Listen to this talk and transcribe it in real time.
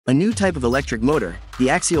A new type of electric motor, the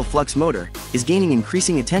axial flux motor, is gaining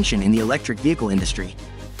increasing attention in the electric vehicle industry.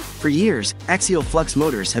 For years, axial flux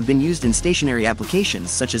motors have been used in stationary applications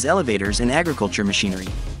such as elevators and agriculture machinery.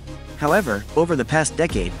 However, over the past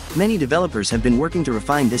decade, many developers have been working to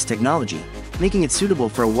refine this technology, making it suitable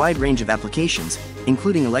for a wide range of applications,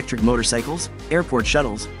 including electric motorcycles, airport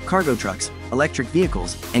shuttles, cargo trucks, electric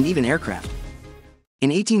vehicles, and even aircraft. In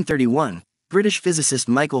 1831, British physicist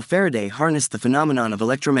Michael Faraday harnessed the phenomenon of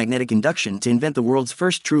electromagnetic induction to invent the world's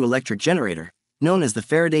first true electric generator, known as the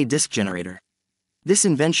Faraday disk generator. This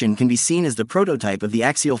invention can be seen as the prototype of the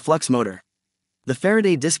axial flux motor. The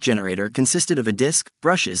Faraday disk generator consisted of a disk,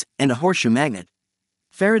 brushes, and a horseshoe magnet.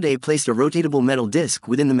 Faraday placed a rotatable metal disc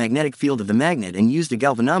within the magnetic field of the magnet and used a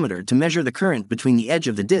galvanometer to measure the current between the edge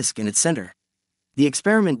of the disc and its center. The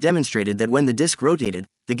experiment demonstrated that when the disc rotated,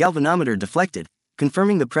 the galvanometer deflected,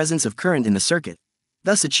 confirming the presence of current in the circuit,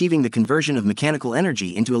 thus achieving the conversion of mechanical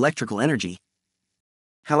energy into electrical energy.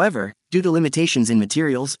 However, due to limitations in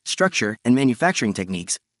materials, structure, and manufacturing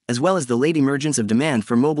techniques, as well as the late emergence of demand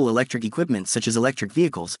for mobile electric equipment such as electric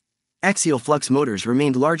vehicles, axial flux motors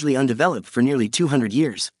remained largely undeveloped for nearly 200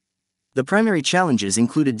 years. The primary challenges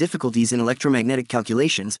included difficulties in electromagnetic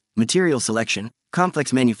calculations, material selection,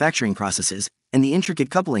 complex manufacturing processes, and the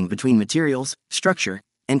intricate coupling between materials, structure,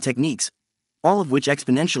 and techniques, all of which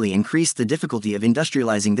exponentially increased the difficulty of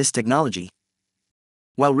industrializing this technology.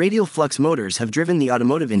 While radial flux motors have driven the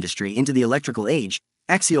automotive industry into the electrical age,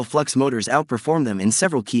 axial flux motors outperform them in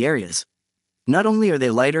several key areas. Not only are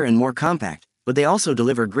they lighter and more compact, but they also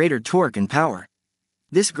deliver greater torque and power.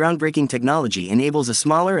 This groundbreaking technology enables a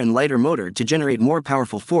smaller and lighter motor to generate more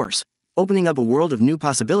powerful force, opening up a world of new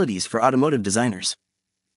possibilities for automotive designers.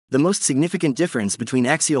 The most significant difference between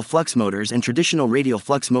axial flux motors and traditional radial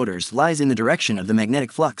flux motors lies in the direction of the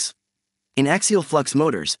magnetic flux. In axial flux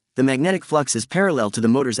motors, the magnetic flux is parallel to the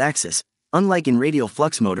motor's axis, unlike in radial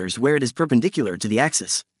flux motors where it is perpendicular to the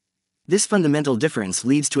axis. This fundamental difference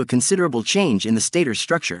leads to a considerable change in the stator's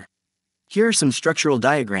structure. Here are some structural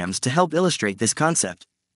diagrams to help illustrate this concept.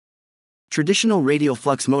 Traditional radial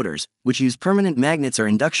flux motors, which use permanent magnets or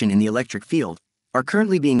induction in the electric field, are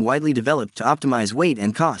currently being widely developed to optimize weight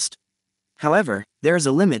and cost. However, there is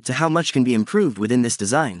a limit to how much can be improved within this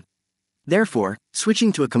design. Therefore,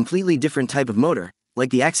 switching to a completely different type of motor, like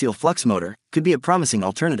the axial flux motor, could be a promising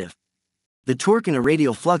alternative. The torque in a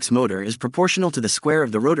radial flux motor is proportional to the square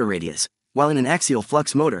of the rotor radius, while in an axial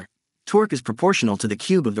flux motor, torque is proportional to the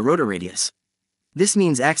cube of the rotor radius. This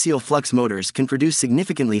means axial flux motors can produce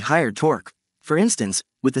significantly higher torque. For instance,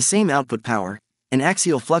 with the same output power, an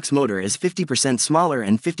axial flux motor is 50% smaller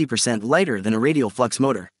and 50% lighter than a radial flux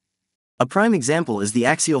motor. A prime example is the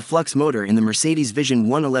axial flux motor in the Mercedes Vision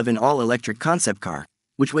 111 all-electric concept car,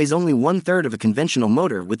 which weighs only one-third of a conventional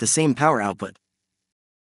motor with the same power output.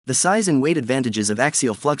 The size and weight advantages of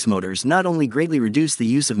axial flux motors not only greatly reduce the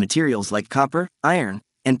use of materials like copper, iron,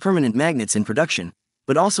 and permanent magnets in production,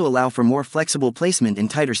 but also allow for more flexible placement in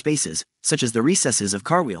tighter spaces, such as the recesses of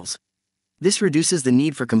car wheels. This reduces the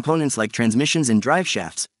need for components like transmissions and drive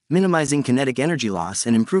shafts, minimizing kinetic energy loss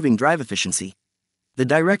and improving drive efficiency. The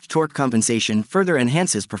direct torque compensation further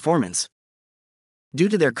enhances performance. Due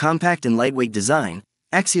to their compact and lightweight design,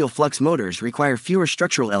 axial flux motors require fewer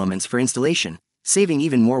structural elements for installation, saving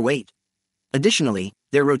even more weight. Additionally,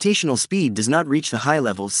 their rotational speed does not reach the high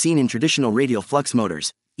levels seen in traditional radial flux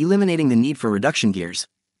motors, eliminating the need for reduction gears.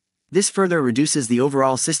 This further reduces the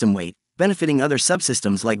overall system weight, benefiting other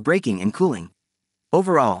subsystems like braking and cooling.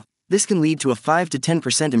 Overall, this can lead to a 5 to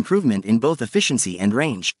 10% improvement in both efficiency and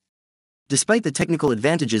range. Despite the technical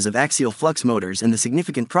advantages of axial flux motors and the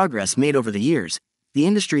significant progress made over the years, the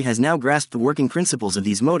industry has now grasped the working principles of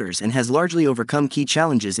these motors and has largely overcome key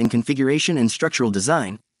challenges in configuration and structural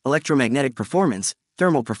design, electromagnetic performance,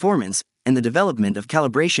 thermal performance, and the development of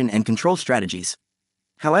calibration and control strategies.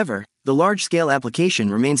 However, the large-scale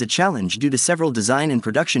application remains a challenge due to several design and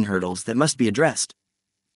production hurdles that must be addressed.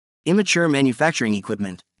 Immature manufacturing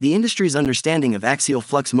equipment. The industry's understanding of axial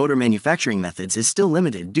flux motor manufacturing methods is still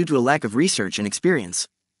limited due to a lack of research and experience.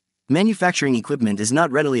 Manufacturing equipment is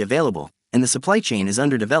not readily available, and the supply chain is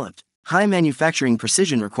underdeveloped. High manufacturing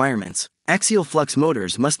precision requirements. Axial flux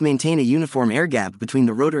motors must maintain a uniform air gap between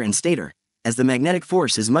the rotor and stator, as the magnetic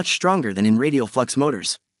force is much stronger than in radial flux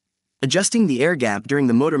motors. Adjusting the air gap during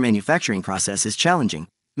the motor manufacturing process is challenging,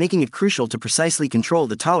 making it crucial to precisely control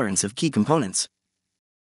the tolerance of key components.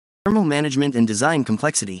 Thermal management and design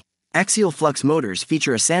complexity. Axial flux motors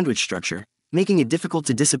feature a sandwich structure, making it difficult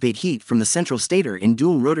to dissipate heat from the central stator in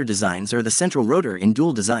dual rotor designs or the central rotor in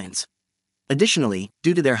dual designs. Additionally,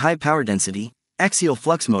 due to their high power density, axial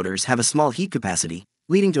flux motors have a small heat capacity,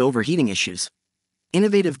 leading to overheating issues.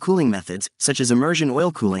 Innovative cooling methods, such as immersion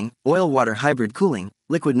oil cooling, oil-water hybrid cooling,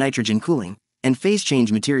 liquid nitrogen cooling, and phase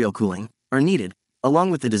change material cooling, are needed, along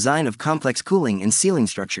with the design of complex cooling and sealing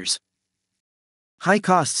structures. High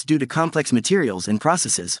costs due to complex materials and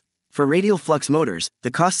processes. For radial flux motors,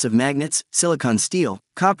 the costs of magnets, silicon steel,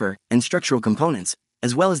 copper, and structural components,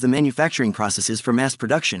 as well as the manufacturing processes for mass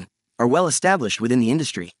production, are well established within the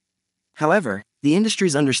industry. However, the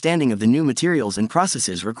industry's understanding of the new materials and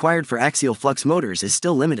processes required for axial flux motors is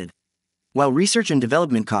still limited. While research and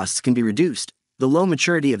development costs can be reduced, the low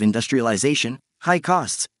maturity of industrialization, high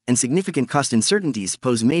costs, and significant cost uncertainties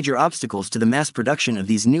pose major obstacles to the mass production of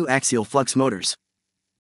these new axial flux motors.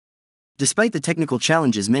 Despite the technical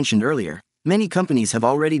challenges mentioned earlier, many companies have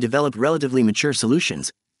already developed relatively mature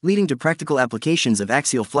solutions, leading to practical applications of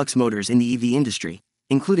axial flux motors in the EV industry,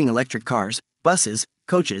 including electric cars, buses,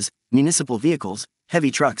 coaches, municipal vehicles,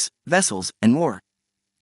 heavy trucks, vessels, and more.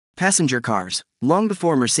 Passenger cars. Long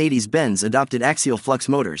before Mercedes-Benz adopted axial flux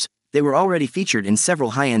motors, they were already featured in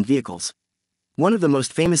several high-end vehicles. One of the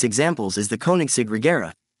most famous examples is the Koenigsegg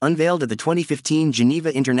Regera, unveiled at the 2015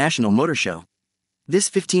 Geneva International Motor Show.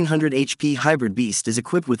 This 1500 HP hybrid beast is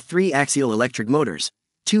equipped with 3 axial electric motors,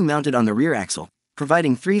 2 mounted on the rear axle,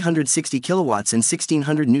 providing 360 kilowatts and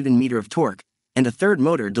 1600 Nm of torque, and a third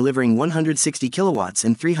motor delivering 160 kilowatts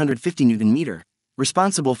and 350 Nm,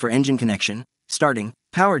 responsible for engine connection, starting,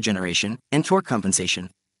 power generation, and torque compensation.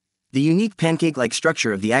 The unique pancake-like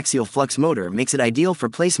structure of the axial flux motor makes it ideal for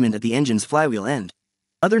placement at the engine's flywheel end.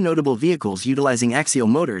 Other notable vehicles utilizing axial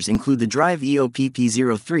motors include the Drive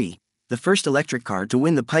EOPP03, the first electric car to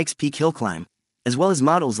win the Pikes Peak hill climb, as well as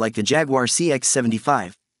models like the Jaguar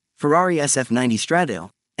CX-75, Ferrari SF90 Stradale,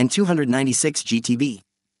 and 296 GTB.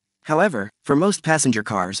 However, for most passenger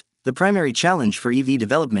cars, the primary challenge for EV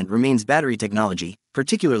development remains battery technology,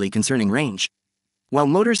 particularly concerning range. While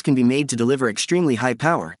motors can be made to deliver extremely high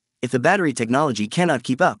power, if the battery technology cannot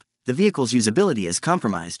keep up, the vehicle's usability is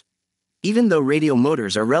compromised. Even though radial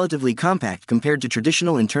motors are relatively compact compared to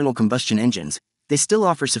traditional internal combustion engines, they still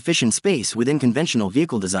offer sufficient space within conventional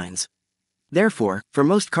vehicle designs. Therefore, for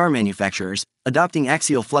most car manufacturers, adopting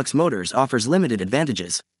axial flux motors offers limited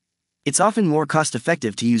advantages. It's often more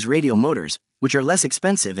cost-effective to use radial motors, which are less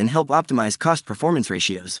expensive and help optimize cost-performance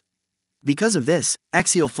ratios. Because of this,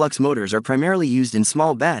 axial flux motors are primarily used in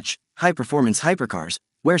small batch, high-performance hypercars,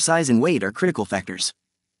 where size and weight are critical factors.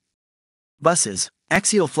 Buses.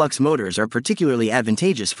 Axial flux motors are particularly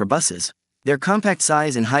advantageous for buses. Their compact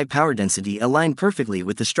size and high power density align perfectly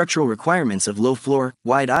with the structural requirements of low-floor,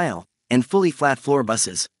 wide-aisle, and fully flat-floor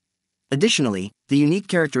buses. Additionally, the unique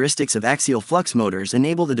characteristics of axial flux motors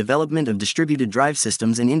enable the development of distributed drive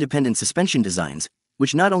systems and independent suspension designs,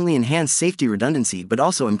 which not only enhance safety redundancy but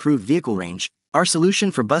also improve vehicle range. Our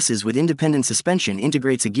solution for buses with independent suspension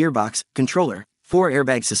integrates a gearbox, controller,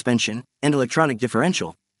 4-airbag suspension, and electronic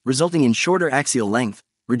differential, resulting in shorter axial length,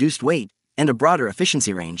 reduced weight, and a broader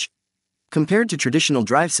efficiency range. Compared to traditional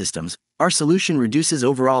drive systems, our solution reduces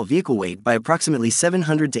overall vehicle weight by approximately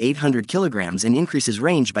 700 to 800 kilograms and increases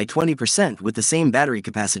range by 20% with the same battery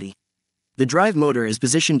capacity. The drive motor is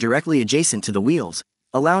positioned directly adjacent to the wheels,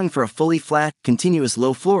 allowing for a fully flat, continuous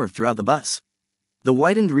low floor throughout the bus. The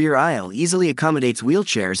widened rear aisle easily accommodates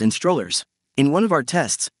wheelchairs and strollers. In one of our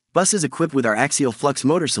tests, buses equipped with our axial flux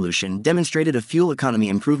motor solution demonstrated a fuel economy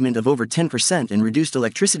improvement of over 10% and reduced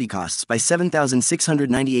electricity costs by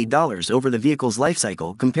 $7,698 over the vehicle's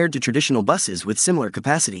lifecycle compared to traditional buses with similar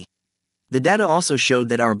capacity. The data also showed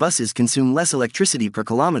that our buses consume less electricity per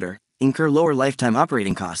kilometer, incur lower lifetime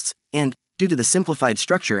operating costs, and, due to the simplified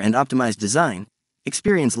structure and optimized design,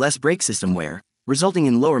 experience less brake system wear, resulting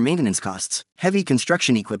in lower maintenance costs. Heavy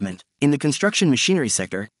construction equipment. In the construction machinery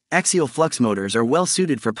sector, axial flux motors are well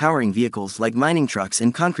suited for powering vehicles like mining trucks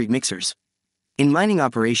and concrete mixers. In mining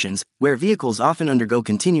operations, where vehicles often undergo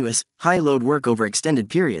continuous, high-load work over extended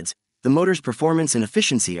periods, the motor's performance and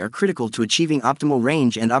efficiency are critical to achieving optimal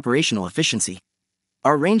range and operational efficiency.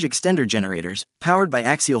 Our range extender generators, powered by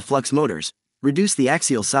axial flux motors, reduce the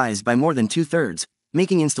axial size by more than 2/3,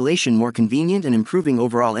 making installation more convenient and improving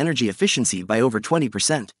overall energy efficiency by over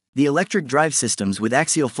 20%. The electric drive systems with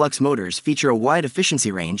axial flux motors feature a wide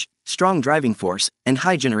efficiency range, strong driving force, and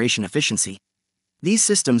high generation efficiency. These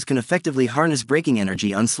systems can effectively harness braking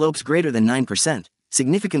energy on slopes greater than 9%,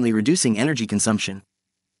 significantly reducing energy consumption.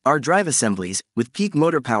 Our drive assemblies, with peak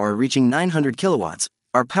motor power reaching 900 kilowatts,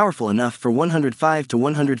 are powerful enough for 105 to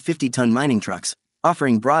 150-ton mining trucks,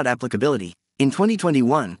 offering broad applicability. In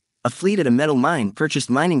 2021, a fleet at a metal mine purchased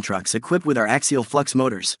mining trucks equipped with our axial flux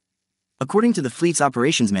motors. According to the fleet's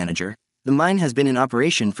operations manager, the mine has been in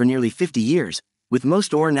operation for nearly 50 years, with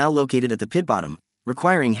most ore now located at the pit bottom,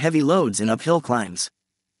 requiring heavy loads and uphill climbs.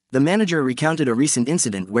 The manager recounted a recent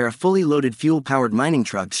incident where a fully loaded fuel-powered mining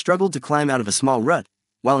truck struggled to climb out of a small rut,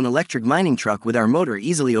 while an electric mining truck with our motor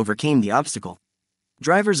easily overcame the obstacle.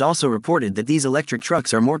 Drivers also reported that these electric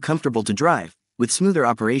trucks are more comfortable to drive, with smoother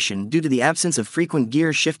operation due to the absence of frequent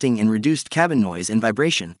gear shifting and reduced cabin noise and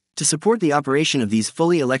vibration. To support the operation of these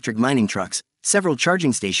fully electric mining trucks, several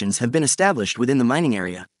charging stations have been established within the mining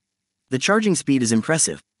area. The charging speed is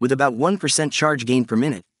impressive, with about 1% charge gain per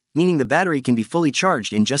minute, meaning the battery can be fully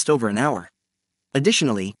charged in just over an hour.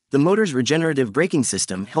 Additionally, the motor's regenerative braking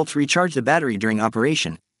system helps recharge the battery during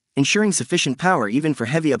operation, ensuring sufficient power even for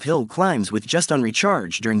heavy uphill climbs with just on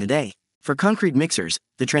recharge during the day. For concrete mixers,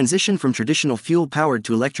 the transition from traditional fuel-powered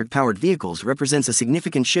to electric-powered vehicles represents a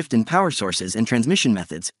significant shift in power sources and transmission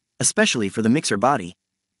methods, especially for the mixer body.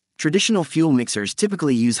 Traditional fuel mixers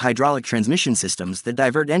typically use hydraulic transmission systems that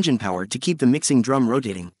divert engine power to keep the mixing drum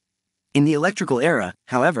rotating. In the electrical era,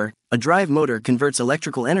 however, a drive motor converts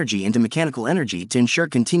electrical energy into mechanical energy to ensure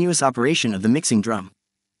continuous operation of the mixing drum.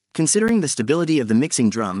 Considering the stability of the mixing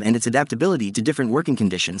drum and its adaptability to different working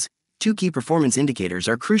conditions, two key performance indicators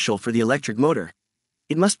are crucial for the electric motor.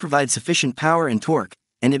 It must provide sufficient power and torque,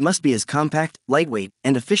 and it must be as compact, lightweight,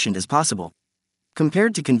 and efficient as possible.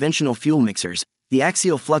 Compared to conventional fuel mixers, the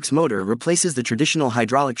axial flux motor replaces the traditional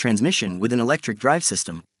hydraulic transmission with an electric drive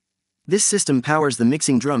system. This system powers the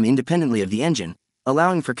mixing drum independently of the engine,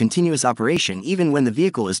 allowing for continuous operation even when the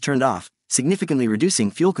vehicle is turned off, significantly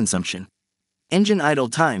reducing fuel consumption. Engine idle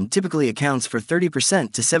time typically accounts for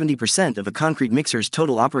 30% to 70% of a concrete mixer's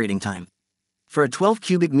total operating time. For a 12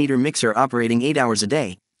 cubic meter mixer operating 8 hours a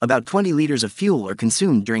day, about 20 liters of fuel are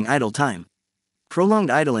consumed during idle time. Prolonged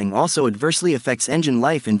idling also adversely affects engine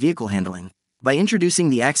life and vehicle handling. By introducing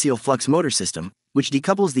the axial flux motor system, which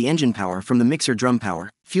decouples the engine power from the mixer drum power,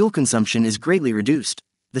 fuel consumption is greatly reduced.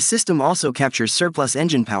 The system also captures surplus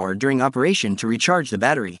engine power during operation to recharge the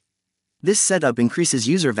battery. This setup increases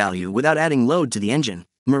user value without adding load to the engine.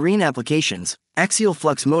 Marine applications. Axial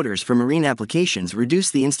flux motors for marine applications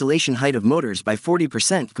reduce the installation height of motors by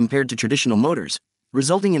 40% compared to traditional motors,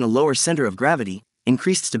 resulting in a lower center of gravity,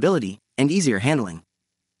 increased stability, and easier handling.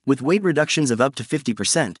 With weight reductions of up to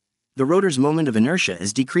 50%, the rotor's moment of inertia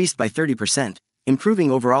is decreased by 30%,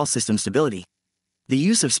 improving overall system stability. The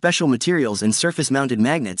use of special materials and surface-mounted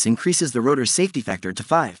magnets increases the rotor's safety factor to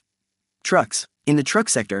 5. Trucks. In the truck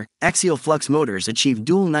sector, axial flux motors achieve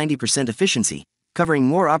dual 90% efficiency, covering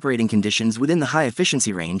more operating conditions within the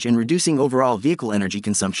high-efficiency range and reducing overall vehicle energy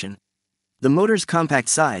consumption. The motor's compact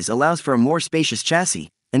size allows for a more spacious chassis,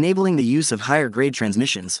 enabling the use of higher-grade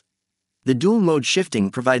transmissions. The dual-mode shifting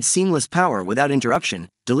provides seamless power without interruption,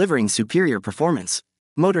 delivering superior performance.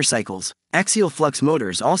 Motorcycles. Axial flux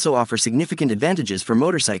motors also offer significant advantages for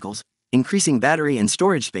motorcycles, increasing battery and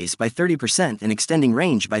storage space by 30% and extending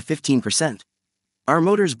range by 15%. Our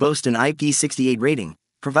motors boast an IP68 rating,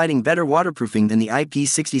 providing better waterproofing than the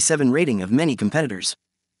IP67 rating of many competitors.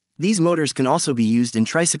 These motors can also be used in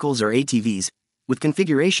tricycles or ATVs, with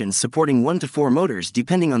configurations supporting 1 to 4 motors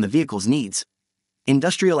depending on the vehicle's needs.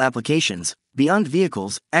 Industrial applications. Beyond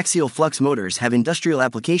vehicles, axial flux motors have industrial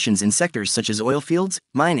applications in sectors such as oil fields,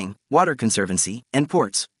 mining, water conservancy, and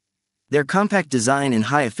ports. Their compact design and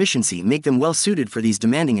high efficiency make them well suited for these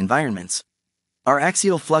demanding environments. Our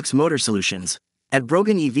axial flux motor solutions. At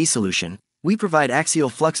Brogen EV Solution, we provide axial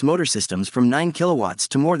flux motor systems from 9 kilowatts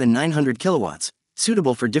to more than 900 kilowatts,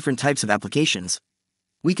 suitable for different types of applications.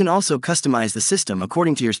 We can also customize the system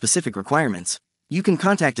according to your specific requirements. You can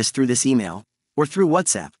contact us through this email, or through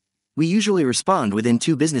WhatsApp. We usually respond within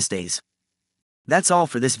 2 business days. That's all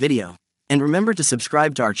for this video. And remember to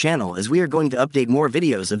subscribe to our channel as we are going to update more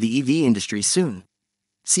videos of the EV industry soon.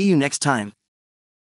 See you next time.